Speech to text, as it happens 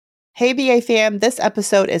Hey BA fam, this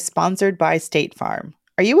episode is sponsored by State Farm.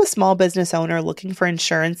 Are you a small business owner looking for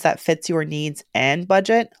insurance that fits your needs and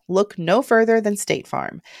budget? Look no further than State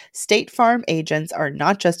Farm. State Farm agents are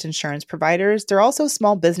not just insurance providers, they're also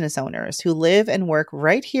small business owners who live and work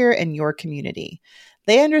right here in your community.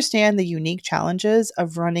 They understand the unique challenges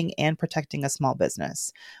of running and protecting a small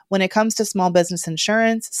business. When it comes to small business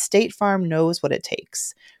insurance, State Farm knows what it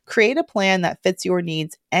takes. Create a plan that fits your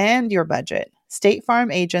needs and your budget. State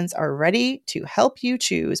Farm agents are ready to help you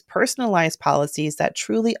choose personalized policies that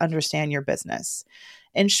truly understand your business.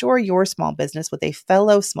 Insure your small business with a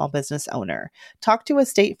fellow small business owner. Talk to a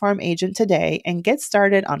State Farm agent today and get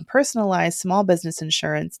started on personalized small business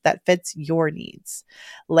insurance that fits your needs.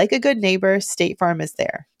 Like a good neighbor, State Farm is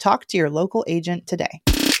there. Talk to your local agent today.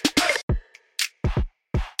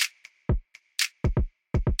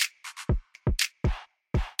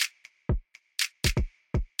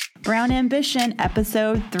 Brown Ambition,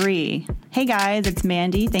 Episode 3. Hey guys, it's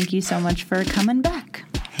Mandy. Thank you so much for coming back.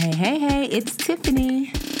 Hey, it's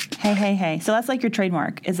Tiffany. Hey. So that's like your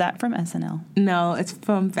trademark. Is that from SNL? No, it's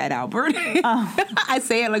from Fat Albert. Oh. I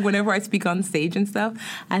say it like whenever I speak on stage and stuff.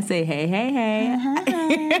 I say, hey.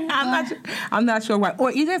 I'm not sure why.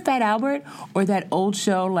 Or either Fat Albert or that old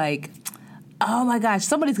show like, oh my gosh,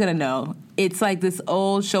 somebody's going to know. It's like this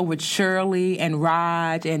old show with Shirley and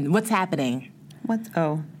Raj and What's Happening?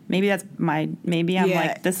 Maybe I'm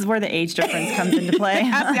like, this is where the age difference comes into play.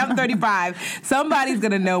 I'm 35. Somebody's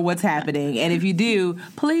going to know what's happening. And if you do,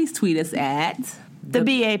 please tweet us at the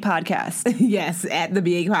BA Podcast. Yes, at the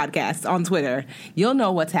BA Podcast on Twitter. You'll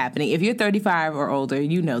know what's happening. If you're 35 or older,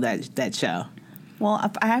 you know that show.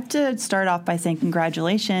 Well, I have to start off by saying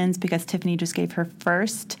congratulations because Tiffany just gave her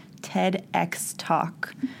first TEDx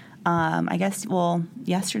talk.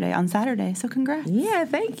 Yesterday, on Saturday. So congrats. Yeah,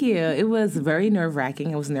 thank you. It was very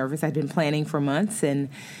nerve-wracking. I was nervous. I'd been planning for months, and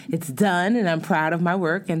it's done, and I'm proud of my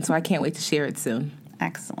work, and so I can't wait to share it soon.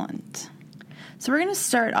 Excellent. So we're going to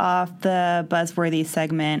start off the Buzzworthy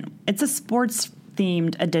segment. It's a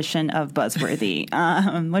sports-themed edition of Buzzworthy,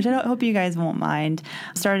 which I hope you guys won't mind.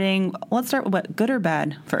 Let's start with what, good or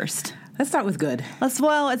bad first? Let's start with good.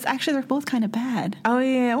 It's actually, they're both kind of bad. Oh,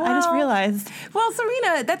 yeah. Well, I just realized. Well,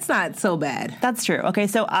 Serena, that's not so bad. That's true. Okay,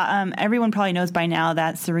 so everyone probably knows by now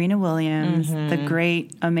that Serena Williams, the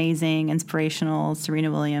great, amazing, inspirational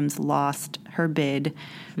Serena Williams, lost her bid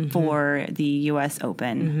for the U.S.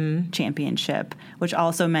 Open championship, which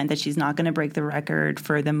also meant that she's not going to break the record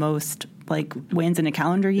for the most wins in a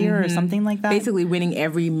calendar year or something like that. Basically winning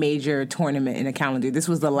every major tournament in a calendar. This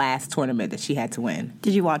was the last tournament that she had to win.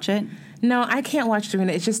 Did you watch it? No, I can't watch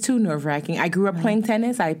Serena. It's just too nerve-wracking. I grew up playing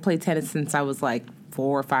tennis. I played tennis since I was 4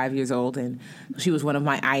 or 5 years old, and she was one of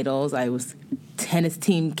my idols. I was tennis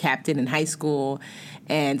team captain in high school,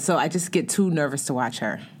 and so I just get too nervous to watch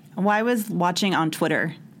her. Well, I was watching on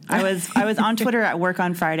Twitter. I was on Twitter at work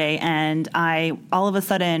on Friday, and all of a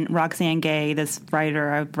sudden Roxane Gay, this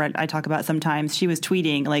writer I talk about sometimes, she was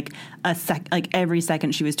tweeting every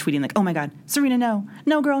second she was tweeting oh my God, Serena,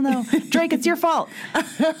 no girl, no, Drake, it's your fault.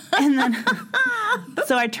 And then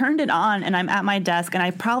so I turned it on, and I'm at my desk, and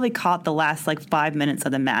I probably caught the last 5 minutes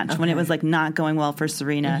of the match when it was not going well for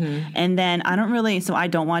Serena. And then I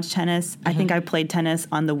don't watch tennis. I think I played tennis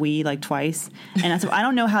on the Wii twice, and so I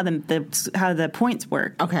don't know how the points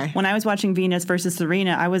work. Okay. When I was watching Venus versus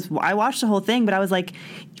Serena, I watched the whole thing, but I was like,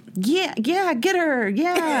 yeah, get her.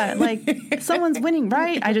 Yeah, someone's winning,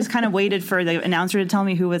 right? I just kind of waited for the announcer to tell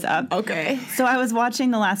me who was up. Okay. So I was watching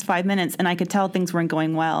the last 5 minutes, and I could tell things weren't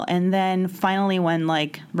going well. And then finally when,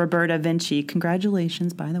 Roberta Vinci,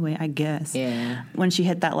 congratulations, by the way, I guess. Yeah. When she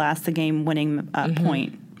hit that last game-winning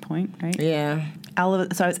point, right? Yeah.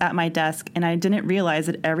 So I was at my desk, and I didn't realize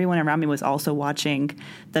that everyone around me was also watching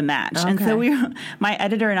the match. Okay. And so my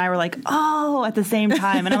editor and I were at the same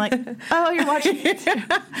time. And I'm like, oh, you're watching it too.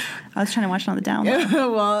 I was trying to watch it on the down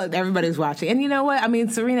low. Well, everybody's watching. And you know what?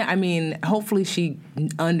 Serena, hopefully she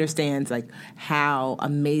understands, how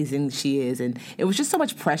amazing she is. And it was just so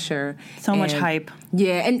much pressure. So much hype.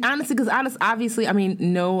 Yeah. And obviously,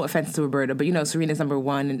 no offense to Roberta, but, Serena's number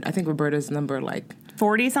 1, and I think Roberta's number,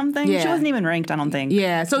 40-something? Yeah. She wasn't even ranked, I don't think.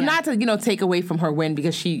 Yeah, so not to, take away from her win,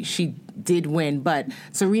 because she did win, but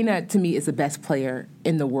Serena, to me, is the best player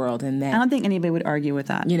in the world. And that, I don't think anybody would argue with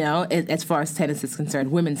that. As far as tennis is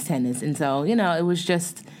concerned, women's tennis. And so, it was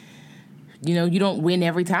just, you don't win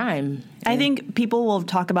every time. I think people will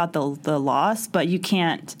talk about the loss, but you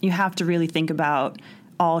have to really think about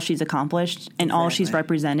all she's accomplished and all she's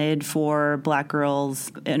represented for Black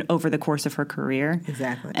girls over the course of her career.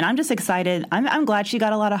 Exactly. And I'm just excited. I'm glad she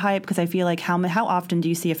got a lot of hype because I feel like how often do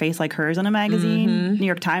you see a face like hers on a magazine? New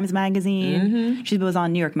York Times Magazine. She was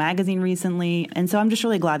on New York Magazine recently. And so I'm just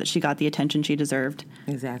really glad that she got the attention she deserved.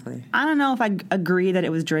 Exactly. I don't know if I agree that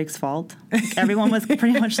it was Drake's fault. Like, everyone was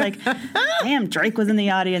pretty much like, damn, Drake was in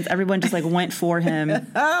the audience. Everyone just like went for him.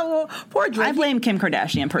 Well, poor Drake. I blame Kim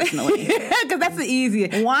Kardashian personally. Because that's the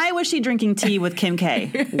easiest. Why was she drinking tea with Kim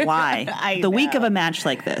K? Why? The week of a match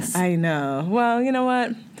like this. I know. Well, you know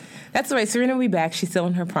what? That's all right. Serena will be back. She's still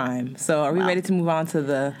in her prime. So are we ready to move on to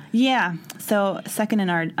the... Yeah. So second in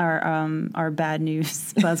our bad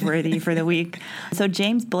news buzzworthy for the week. So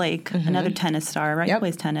James Blake, another tennis star, right? He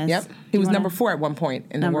plays tennis. Yep. He was number 4 at one point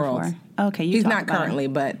in the world. 4. Okay, he's not currently,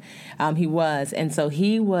 but he was. And so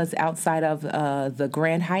he was outside of the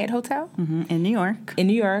Grand Hyatt Hotel. In New York. In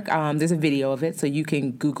New York. There's a video of it, so you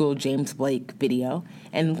can Google James Blake video.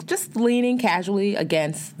 And just leaning casually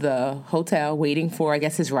against the hotel, waiting for, I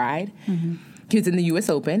guess, his ride. He was in the U.S.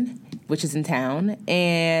 Open, which is in town.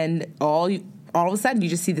 And all of a sudden, you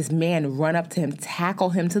just see this man run up to him, tackle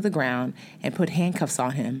him to the ground, and put handcuffs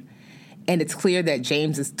on him. And it's clear that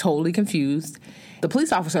James is totally confused. The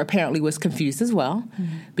police officer apparently was confused as well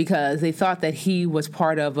because they thought that he was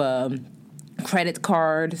part of a credit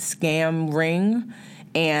card scam ring,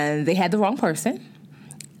 and they had the wrong person.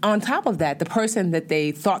 On top of that, the person that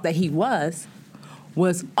they thought that he was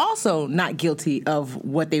also not guilty of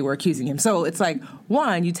what they were accusing him. So it's like,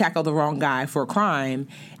 one, you tackle the wrong guy for a crime,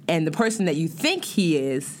 and the person that you think he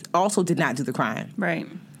is also did not do the crime. Right.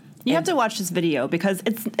 You have to watch this video because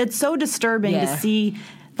it's so disturbing to see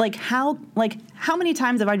how many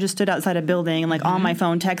times have I just stood outside a building and on my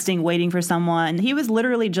phone texting, waiting for someone. He was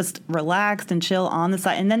literally just relaxed and chill on the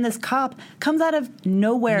side. And then this cop comes out of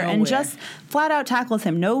nowhere and just flat out tackles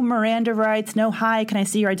him. No Miranda rights, no hi, can I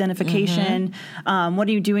see your identification? What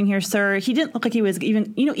are you doing here, sir? He didn't look like he was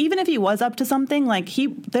even if he was up to something, he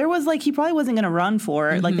probably wasn't going to run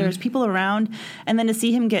for it. There's people around. And then to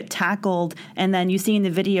see him get tackled, and then you see in the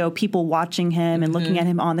video people watching him and looking at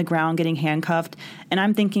him on the ground getting handcuffed. And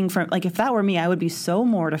I'm thinking if that were me, I would be so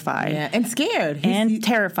mortified. Yeah, and scared. And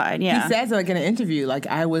terrified, yeah. He says in an interview,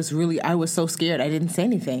 I was so scared I didn't say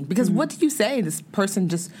anything. Because what do you say? This person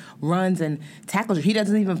just runs and tackles you. He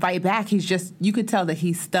doesn't even fight back. You could tell that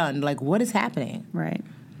he's stunned. What is happening? Right.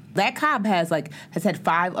 That cop has had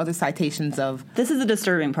 5 other citations of... This is the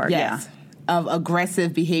disturbing part, yes, of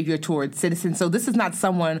aggressive behavior towards citizens. So this is not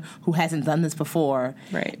someone who hasn't done this before.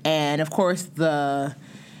 Right. And, of course, the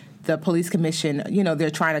police commission, they're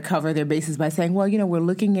trying to cover their bases by saying, well, we're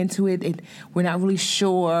looking into it. We're not really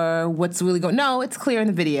sure what's really going on. No, it's clear in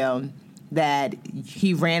the video that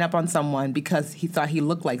he ran up on someone because he thought he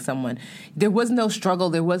looked like someone. There was no struggle.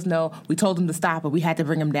 There was no, we told him to stop, but we had to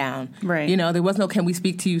bring him down. Right. There was no, can we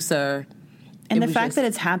speak to you, sir? And the fact that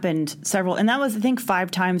it's happened and that was, I think, 5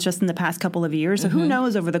 times just in the past couple of years. So who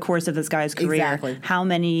knows over the course of this guy's career how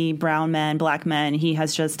many brown men, black men he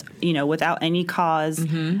has just, without any cause,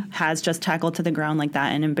 has just tackled to the ground like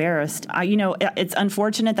that and embarrassed. It's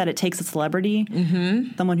unfortunate that it takes a celebrity,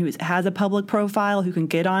 someone who has a public profile, who can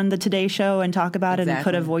get on the Today Show and talk about it and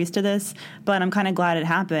put a voice to this. But I'm kind of glad it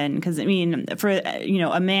happened because, for,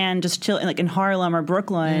 a man just chilling in Harlem or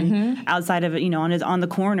Brooklyn outside of, on the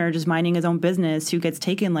corner just minding his own business, who gets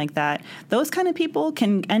taken like that, those kind of people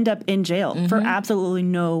can end up in jail for absolutely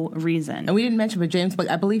no reason. And we didn't mention, but James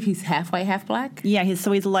Blake, I believe he's half white, half black? Yeah, he's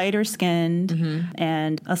lighter skinned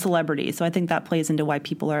and a celebrity. So I think that plays into why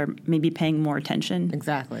people are maybe paying more attention.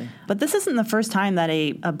 Exactly. But this isn't the first time that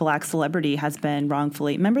a black celebrity has been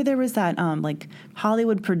wrongfully. Remember there was that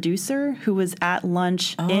Hollywood producer who was at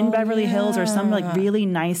lunch in Beverly Hills or some really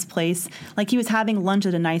nice place. He was having lunch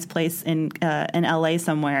at a nice place in LA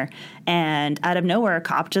somewhere, and out of nowhere, a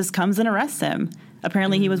cop just comes and arrests him.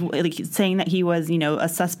 Apparently, he was saying that he was, a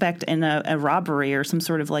suspect in a robbery or some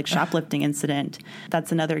sort of shoplifting incident.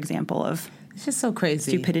 That's another example of it's just so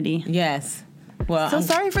crazy stupidity. Yes. Well, so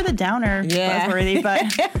sorry for the downer, buzzworthy, but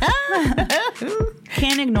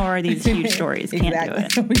can't ignore these huge stories.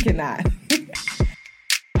 Can't do it. We cannot.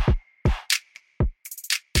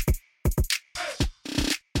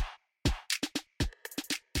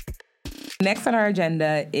 Next on our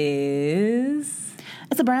agenda is...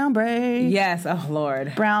 It's a brown break. Yes. Oh,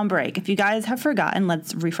 Lord. Brown break. If you guys have forgotten,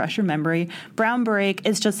 let's refresh your memory. Brown break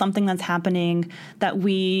is just something that's happening that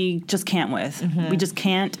we just can't with. We just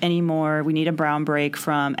can't anymore. We need a brown break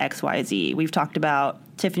from XYZ. We've talked about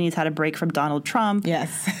Tiffany's had a break from Donald Trump.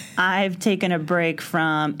 Yes. I've taken a break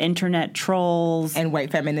from internet trolls. And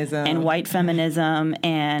white feminism.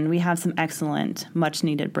 And we have some excellent,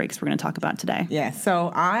 much-needed breaks we're going to talk about today. Yeah,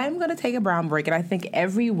 so I'm going to take a brown break, and I think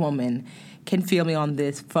every woman can feel me on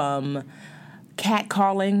this, from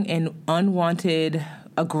catcalling and unwanted,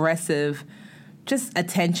 aggressive, just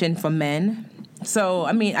attention from men. So,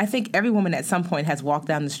 I mean, I think every woman at some point has walked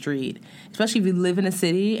down the street, especially if you live in a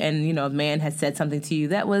city and, a man has said something to you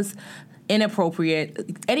that was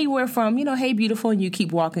inappropriate, anywhere from, hey, beautiful, and you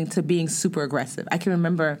keep walking, to being super aggressive. I can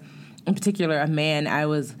remember, in particular, a man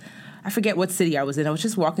I forget what city I was in. I was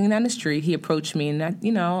just walking down the street. He approached me, and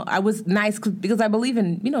I was nice because I believe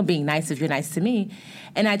in, being nice if you're nice to me.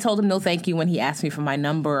 And I told him no thank you when he asked me for my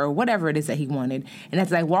number or whatever it is that he wanted. And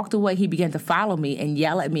as I walked away, he began to follow me and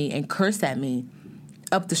yell at me and curse at me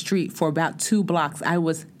up the street for about 2 blocks. I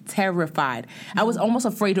was terrified. I was almost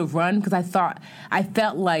afraid to run because I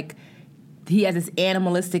felt like he has this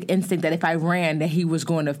animalistic instinct that if I ran, that he was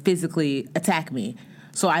going to physically attack me.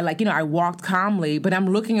 So I walked calmly, but I'm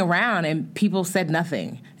looking around and people said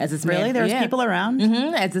nothing. As this really? Man, there was people around?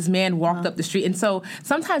 Mm-hmm, as this man walked up the street. And so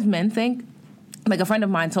sometimes men think, like a friend of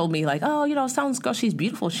mine told me, like, oh, this girl, she's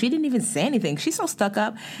beautiful. She didn't even say anything. She's so stuck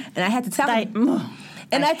up. And I had to tell him.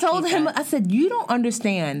 And I told him, I said, you don't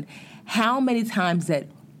understand how many times that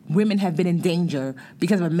women have been in danger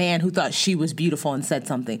because of a man who thought she was beautiful and said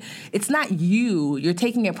something. It's not you. You're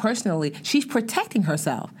taking it personally. She's protecting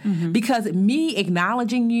herself because me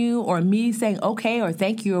acknowledging you or me saying okay or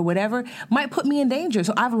thank you or whatever might put me in danger.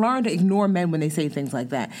 So I've learned to ignore men when they say things like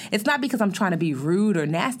that. It's not because I'm trying to be rude or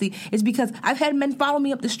nasty. It's because I've had men follow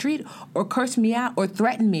me up the street or curse me out or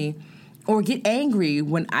threaten me or get angry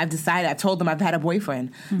when I've told them I've had a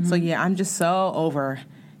boyfriend. So yeah, I'm just so over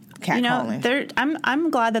catcalling.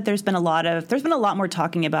 I'm glad that there's been a lot more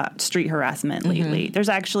talking about street harassment lately. There's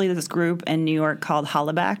actually this group in New York called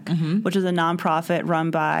Hollaback, which is a nonprofit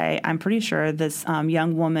run by, I'm pretty sure, this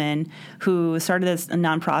young woman who started this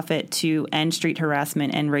nonprofit to end street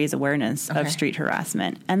harassment and raise awareness of street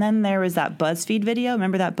harassment. And then there was that BuzzFeed video.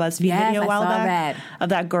 Remember that BuzzFeed video a while back? Of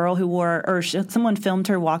that girl who someone filmed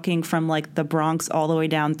her walking from like the Bronx all the way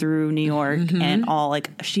down through New York, and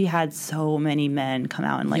she had so many men come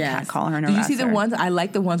out and call her and harass her. Did you see the ones? I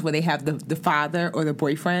like the ones where they have the father or the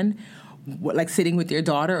boyfriend like sitting with their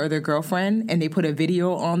daughter or their girlfriend, and they put a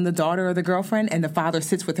video on the daughter or the girlfriend, and the father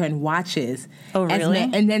sits with her and watches. Oh, really?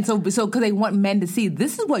 And then so because they want men to see,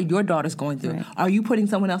 this is what your daughter's going through. Right. Are you putting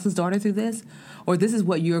someone else's daughter through this? Or this is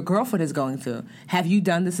what your girlfriend is going through. Have you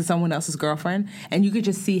done this to someone else's girlfriend? And you could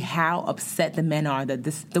just see how upset the men are that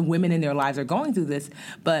the women in their lives are going through this.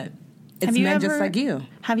 But it's men just like you.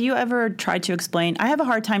 Have you ever tried to explain? I have a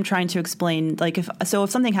hard time trying to explain, if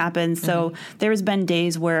something happens. So there's been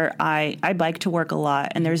days where I bike to work a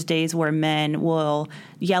lot, and there's days where men will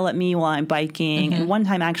yell at me while I'm biking. And one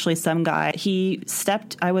time, actually, some guy,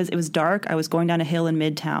 it was dark. I was going down a hill in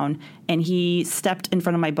Midtown, and he stepped in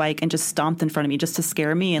front of my bike and just stomped in front of me just to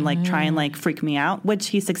scare me and try and freak me out, which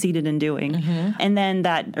he succeeded in doing. And then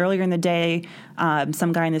that earlier in the day,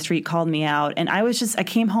 some guy in the street called me out, and I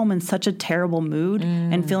came home in such a terrible mood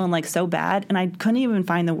and feeling so bad, and I couldn't even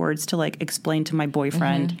find the words to explain to my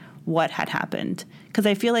boyfriend what had happened. Because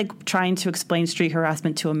I feel like trying to explain street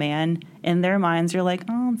harassment to a man, in their minds, you're like,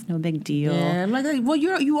 oh, it's no big deal. Yeah, well,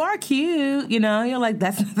 you are cute, You're like,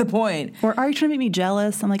 that's not the point. Or are you trying to make me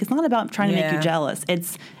jealous? I'm like, it's not about trying to make you jealous.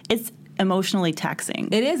 It's emotionally taxing.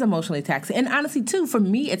 It is emotionally taxing. And honestly, too, for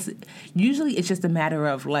me, it's just a matter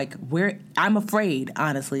of where I'm afraid,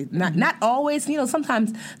 honestly. Not always,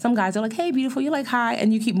 sometimes some guys are like, hey, beautiful, you're like, hi,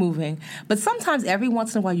 and you keep moving. But sometimes every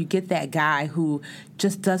once in a while you get that guy who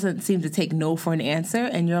just doesn't seem to take no for an answer,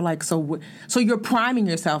 and you're like, so you're priming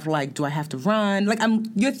yourself, do I have to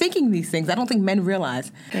run? You're thinking these things. I don't think men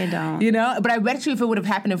realize. They don't. But I bet you if it would have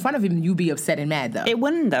happened in front of him, you'd be upset and mad, though. It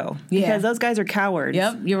wouldn't, though. Yeah. Because those guys are cowards.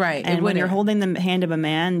 Yep, you're right. And when you're holding the hand of a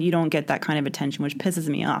man, you don't get that kind of attention, which pisses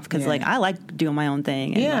me off. Because, I like doing my own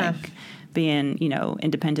thing and, being,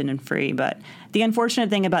 independent and free. But the unfortunate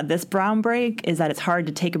thing about this brown break is that it's hard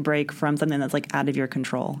to take a break from something that's, out of your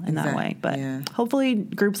control in that way. But hopefully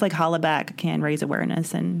groups like Hollaback can raise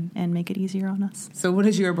awareness and make it easier on us. So what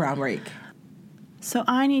is your brown break? So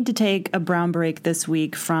I need to take a brown break this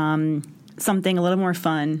week from something a little more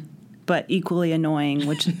fun but equally annoying,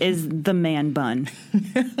 which is the man bun.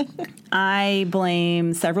 I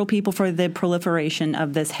blame several people for the proliferation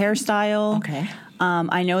of this hairstyle. Okay.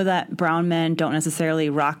 I know that brown men don't necessarily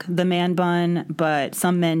rock the man bun, but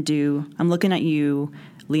some men do. I'm looking at you,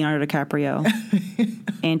 Leonardo DiCaprio,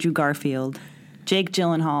 Andrew Garfield, Jake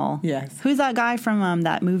Gyllenhaal. Yes. Who's that guy from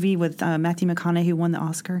that movie with Matthew McConaughey who won the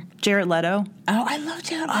Oscar? Jared Leto. Oh, I love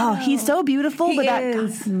Jared Leto. Oh, he's so beautiful. He but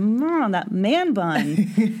is. that man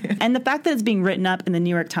bun. And the fact that it's being written up in the New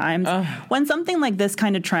York Times. When something like this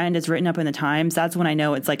kind of trend is written up in the Times, that's when I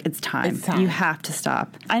know it's like, it's time. It's time. You have to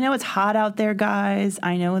stop. I know it's hot out there, guys.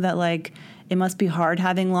 I know that like it must be hard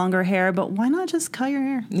having longer hair, but why not just cut your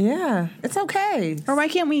hair? Yeah, it's okay. Or why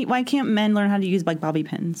can't men learn how to use like bobby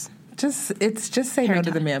pins? Just say no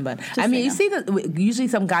to the man bun. Just I mean, you say see that usually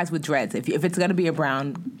some guys with dreads. If it's going to be a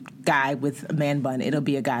brown guy with a man bun, it'll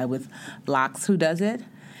be a guy with locks who does it.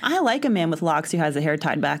 I like a man with locks who has the hair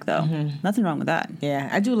tied back, though. Nothing wrong with that. Yeah,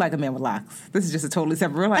 I do like a man with locks. This is just a totally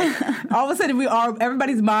separate. We're like, all of a sudden,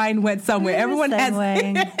 everybody's mind went somewhere. Everyone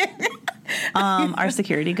has. Our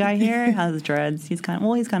security guy here has dreads. He's kind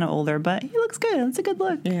of older, but he looks good. It's a good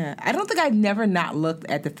look. Yeah, I don't think I've never not looked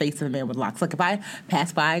at the face of a man with locks. Like if I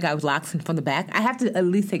pass by a guy with locks from the back, I have to at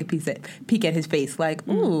least take a peek at his face. Like,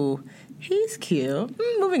 ooh, he's cute.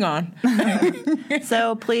 Moving on.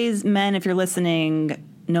 So please, men, if you're listening,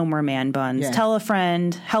 no more man buns. Yes. Tell a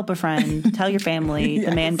friend, help a friend, tell your family. Yes.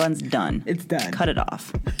 The man bun's done. It's done. Cut it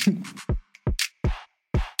off.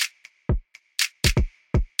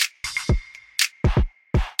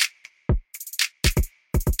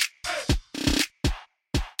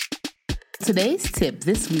 Today's tip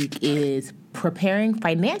this week is preparing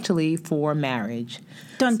financially for marriage.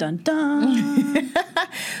 Dun, dun, dun.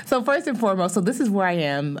 So first and foremost, so this is where I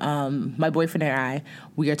am. My boyfriend and I,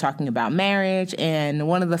 we are talking about marriage. And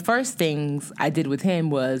one of the first things I did with him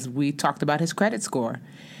was we talked about his credit score.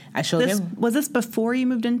 I showed him. Was this before you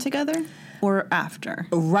moved in together or after?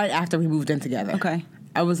 Right after we moved in together. Okay.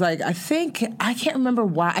 I was like, I can't remember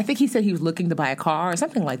why. I think he said he was looking to buy a car or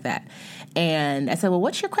something like that. And I said, well,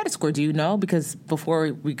 what's your credit score? Do you know? Because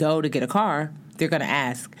before we go to get a car, they're going to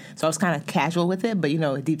ask. So I was kind of casual with it. But,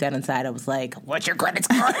 deep down inside, I was like, what's your credit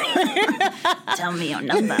score? Tell me your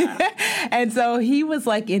number. And so he was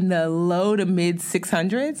like in the low to mid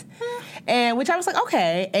 600s. And which I was like,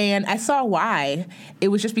 okay. And I saw why. It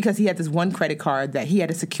was just because he had this one credit card that he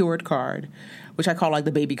had a secured card, which I call like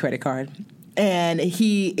the baby credit card. And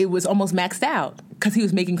it was almost maxed out because he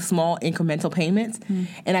was making small incremental payments.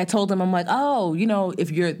 And I told him, I'm like,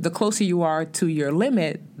 if the closer you are to your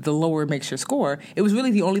limit, the lower it makes your score. It was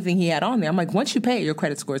really the only thing he had on there. I'm like, once you pay it, your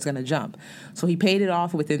credit score is going to jump. So he paid it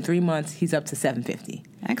off. Within 3 months, he's up to 750.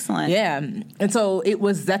 Excellent. Yeah. And so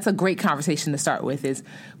that's a great conversation to start with is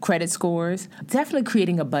credit scores, definitely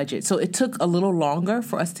creating a budget. So it took a little longer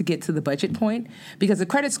for us to get to the budget point because the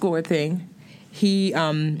credit score thing, he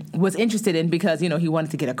was interested in because, he wanted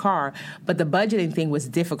to get a car, but the budgeting thing was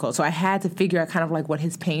difficult. So I had to figure out kind of like what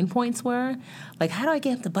his pain points were. Like, how do I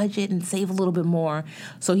get the budget and save a little bit more?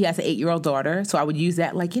 So he has an 8-year-old daughter. So I would use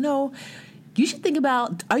that like, you should think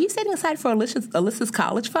about, are you setting aside for Alyssa's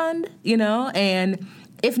college fund? And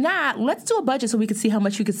if not, let's do a budget so we can see how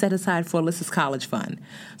much you could set aside for Alyssa's college fund.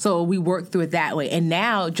 So we worked through it that way. And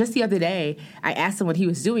now, just the other day, I asked him what he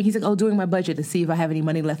was doing. He's like, doing my budget to see if I have any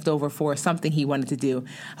money left over for something he wanted to do.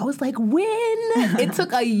 I was like, when? It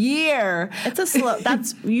took a year. It's a slow,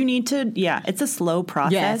 it's a slow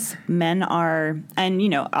process. Yes. Men are,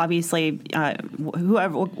 and obviously,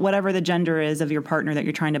 whatever the gender is of your partner that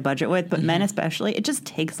you're trying to budget with, but men especially, it just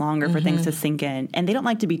takes longer for things to sink in. And they don't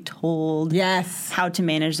like to be told how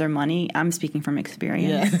to manage their money. I'm speaking from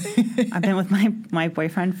experience. Yeah. I've been with my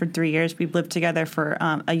boyfriend for 3 years. We've lived together for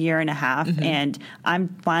a year and a half, and I'm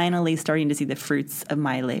finally starting to see the fruits of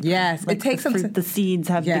my labor. Yes, like it takes the seeds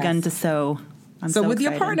have begun to sow. So with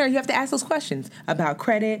your partner, you have to ask those questions about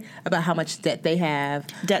credit, about how much debt they have.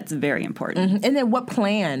 Debt's very important. And then what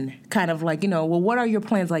plan, kind of like, what are your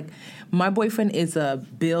plans? Like, my boyfriend is a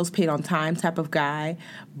bills paid on time type of guy,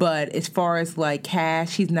 but as far as like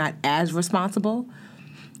cash, he's not as responsible.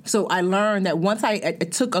 So I learned that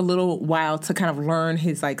it took a little while to kind of learn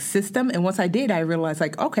his like system. And once I did, I realized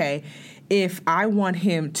like, okay, if I want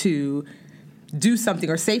him to do something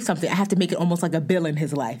or save something, I have to make it almost like a bill in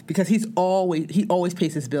his life because he always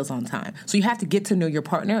pays his bills on time. So you have to get to know your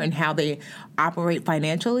partner and how they operate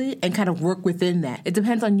financially and kind of work within that. It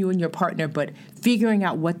depends on you and your partner, but figuring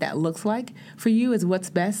out what that looks like for you is what's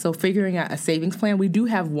best. So figuring out a savings plan. We do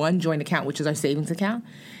have one joint account, which is our savings account.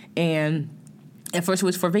 And At first, it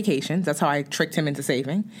was for vacations. That's how I tricked him into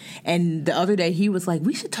saving. And the other day, he was like,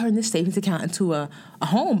 we should turn this savings account into a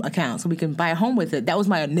home account so we can buy a home with it. That was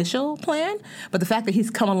my initial plan. But the fact that he's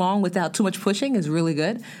come along without too much pushing is really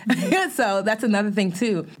good. So that's another thing,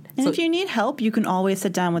 too. And if you need help, you can always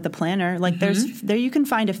sit down with a planner. Like there you can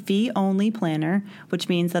find a fee-only planner, which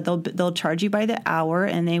means that they'll charge you by the hour,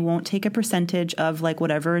 and they won't take a percentage of like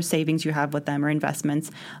whatever savings you have with them or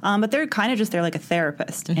investments. But they're kind of just they're like a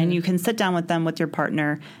therapist, and you can sit down with them with your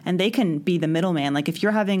partner, and they can be the middleman. Like if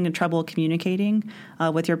you're having trouble communicating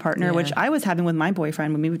with your partner, which I was having with my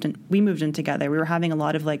boyfriend when we moved in together, we were having a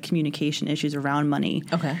lot of like communication issues around money.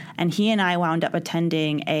 Okay, and he and I wound up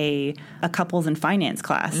attending a couples and finance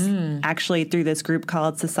class. Actually through this group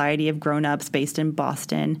called Society of Grown-Ups based in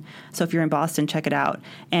Boston. So if you're in Boston, check it out.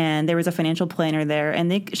 And there was a financial planner there,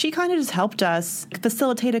 and she kind of just helped us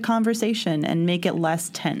facilitate a conversation and make it less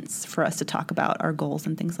tense for us to talk about our goals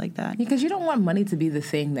and things like that. Because you don't want money to be the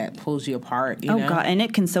thing that pulls you apart. You know? God, and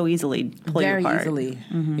it can so easily pull you apart. Very easily.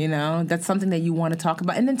 You know, that's something that you want to talk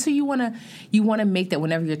about. And then too, you want to make that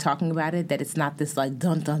whenever you're talking about it, that it's not this like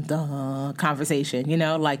dun dun dun conversation, you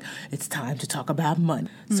know, like it's time to talk about money.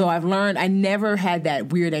 So I've learned I never had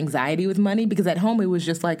that weird anxiety with money because at home it was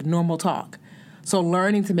just like normal talk. So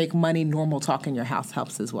learning to make money normal talk in your house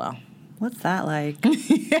helps as well. What's that like?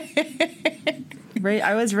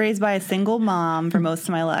 I was raised by a single mom for most of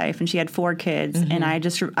my life, and she had 4 kids. And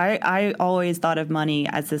I always thought of money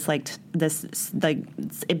as this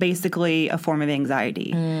basically a form of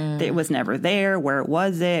anxiety. It was never there. Where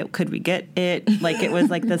was it? Could we get it? Like it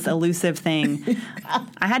was like this elusive thing.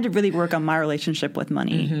 I had to really work on my relationship with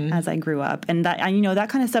money as I grew up, and that that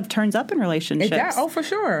kind of stuff turns up in relationships. Oh, for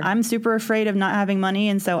sure. I'm super afraid of not having money,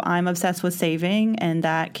 and so I'm obsessed with saving, and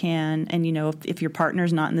that can, and if your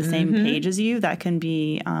partner's not in the same page as you, that can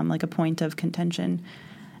be like a point of contention.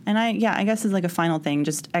 And I guess is like a final thing,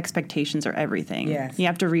 just expectations are everything. Yes. You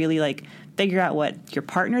have to really like figure out what your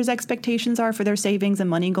partner's expectations are for their savings and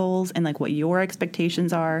money goals, and like what your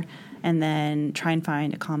expectations are, and then try and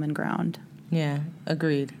find a common ground. Yeah,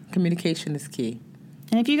 agreed. Communication is key.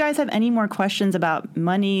 And if you guys have any more questions about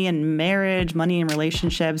money and marriage, money and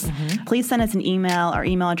relationships, please send us an email. Our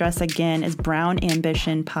email address again is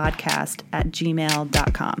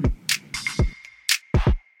brownambitionpodcast@gmail.com.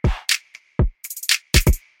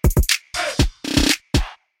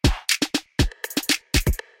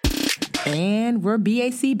 And we're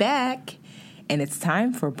BAC back, and it's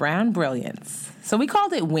time for Brown Brilliance. So we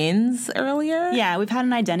called it Wins earlier. Yeah, we've had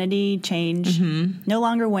an identity change. No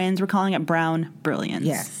longer Wins. We're calling it Brown Brilliance.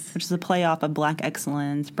 Yes. Which is a play off of Black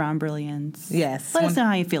Excellence, Brown Brilliance. Yes. Let us know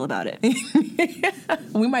how you feel about it.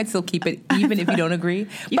 We might still keep it, even if you don't agree.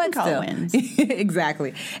 You can call it Wins.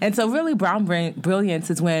 Exactly. And so really Brown Brilliance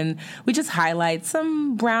is when we just highlight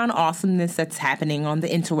some brown awesomeness that's happening on the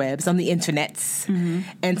interwebs, on the internets.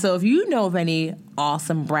 And so if you know of any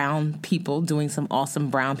awesome brown people doing some awesome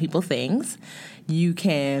brown people things, you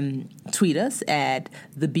can tweet us at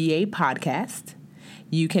the BA Podcast.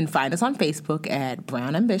 You can find us on Facebook at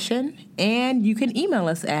Brown Ambition, and you can email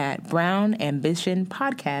us at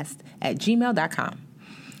brownambitionpodcast@gmail.com.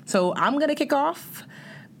 So I'm going to kick off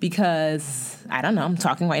because, I don't know, I'm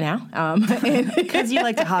talking right now. Because you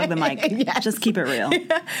like to hog the mic. Yes. Just keep it real.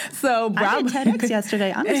 So I did TEDx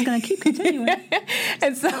yesterday. I'm just going to keep continuing.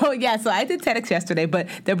 And so I did TEDx yesterday, but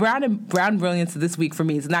the Brown Brilliance this week for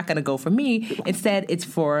me is not going to go for me. Instead, it's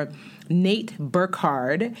for Nate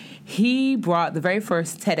Burkhard. He brought the very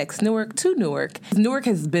first TEDx Newark to Newark. Newark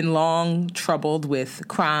has been long troubled with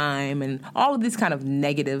crime and all of these kind of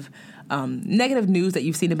negative news that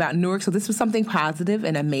you've seen about Newark. So this was something positive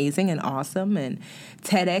and amazing and awesome. And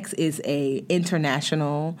TEDx is a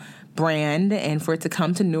international brand, and for it to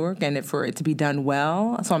come to Newark and for it to be done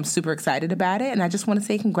well. So I'm super excited about it. And I just want to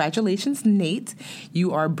say congratulations, Nate.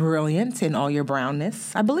 You are brilliant in all your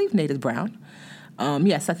brownness. I believe Nate is brown.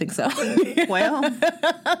 Yes, I think so. Well,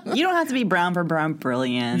 you don't have to be brown for brown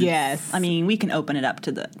brilliance. Yes. I mean, we can open it up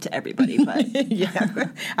to everybody, but yeah.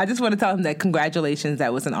 I just want to tell him that congratulations.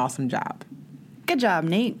 That was an awesome job. Good job,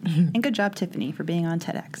 Nate. And good job, Tiffany, for being on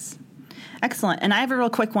TEDx. Excellent. And I have a real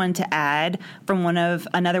quick one to add from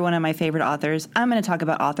another one of my favorite authors. I'm going to talk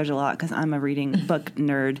about authors a lot because I'm a reading book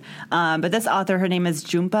nerd. But this author, her name is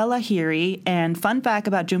Jhumpa Lahiri. And fun fact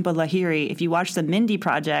about Jhumpa Lahiri, if you watch the Mindy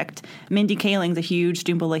Project, Mindy Kaling's a huge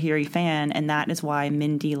Jhumpa Lahiri fan, and that is why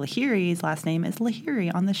Mindy Lahiri's last name is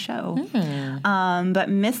Lahiri on the show. But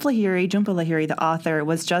Miss Lahiri, Jhumpa Lahiri, the author,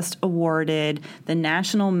 was just awarded the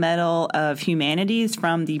National Medal of Humanities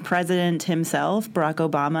from the president himself, Barack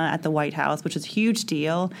Obama, at the White House house, which is a huge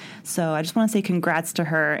deal. So I just want to say congrats to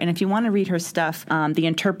her. And if you want to read her stuff, The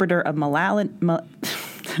Interpreter of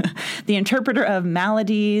The Interpreter of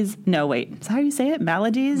Maladies. No, wait. Is that how you say it?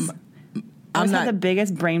 Maladies? I always have the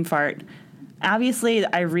biggest brain fart. Obviously,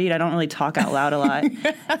 I don't really talk out loud a lot.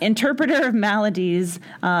 Interpreter of Maladies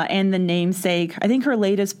and The Namesake. I think her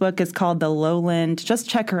latest book is called The Lowland. Just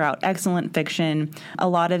check her out. Excellent fiction. A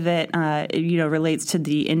lot of it, relates to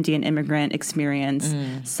the Indian immigrant experience.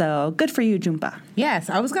 So good for you, Jhumpa. Yes,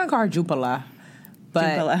 I was going to call her Jhupala.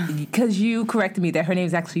 But because you corrected me that her name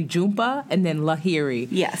is actually Jhumpa and then Lahiri.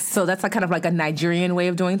 Yes. So that's kind of like a Nigerian way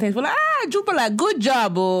of doing things. We're like, Jhupala, good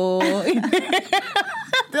job, oh.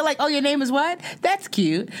 They're like, oh, your name is what? That's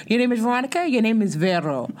cute. Your name is Veronica? Your name is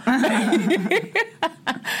Vero. I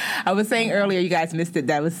was saying earlier, you guys missed it,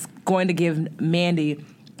 that I was going to give Mandy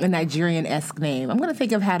a Nigerian-esque name. I'm going to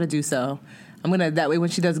think of how to do so. That way when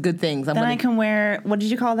she does good things. I can wear, what did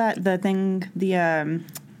you call that? The thing, the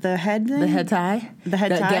head thing? The head tie? The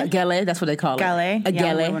head tie? Gele, that's what they call it. Gele. A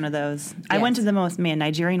gele. One of those. Yes. I went to the most,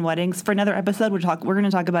 Nigerian weddings. For another episode, we're going to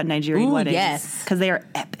talk about Nigerian weddings. Yes. Because they are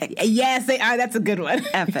epic. Yes, they are. That's a good one.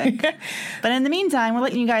 Epic. But in the meantime, we're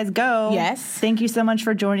letting you guys go. Yes. Thank you so much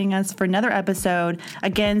for joining us for another episode.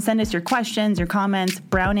 Again, send us your questions, your comments,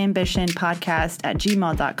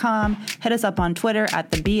 brownambitionpodcast@gmail.com. Hit us up on Twitter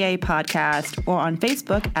 @the BA Podcast or on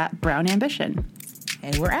Facebook @Brown Ambition.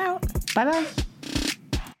 And we're out. Bye-bye.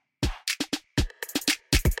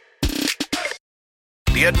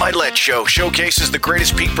 The Ed Milet Show showcases the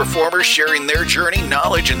greatest peak performers sharing their journey,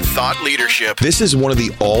 knowledge, and thought leadership. This is one of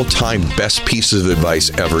the all-time best pieces of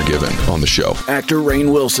advice ever given on the show. Actor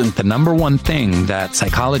Rainn Wilson. The number one thing that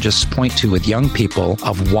psychologists point to with young people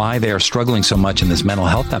of why they are struggling so much in this mental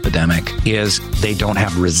health epidemic is they don't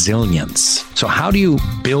have resilience. So how do you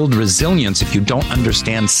build resilience if you don't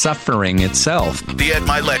understand suffering itself? The Ed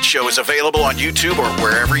Milet Show is available on YouTube or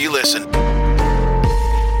wherever you listen.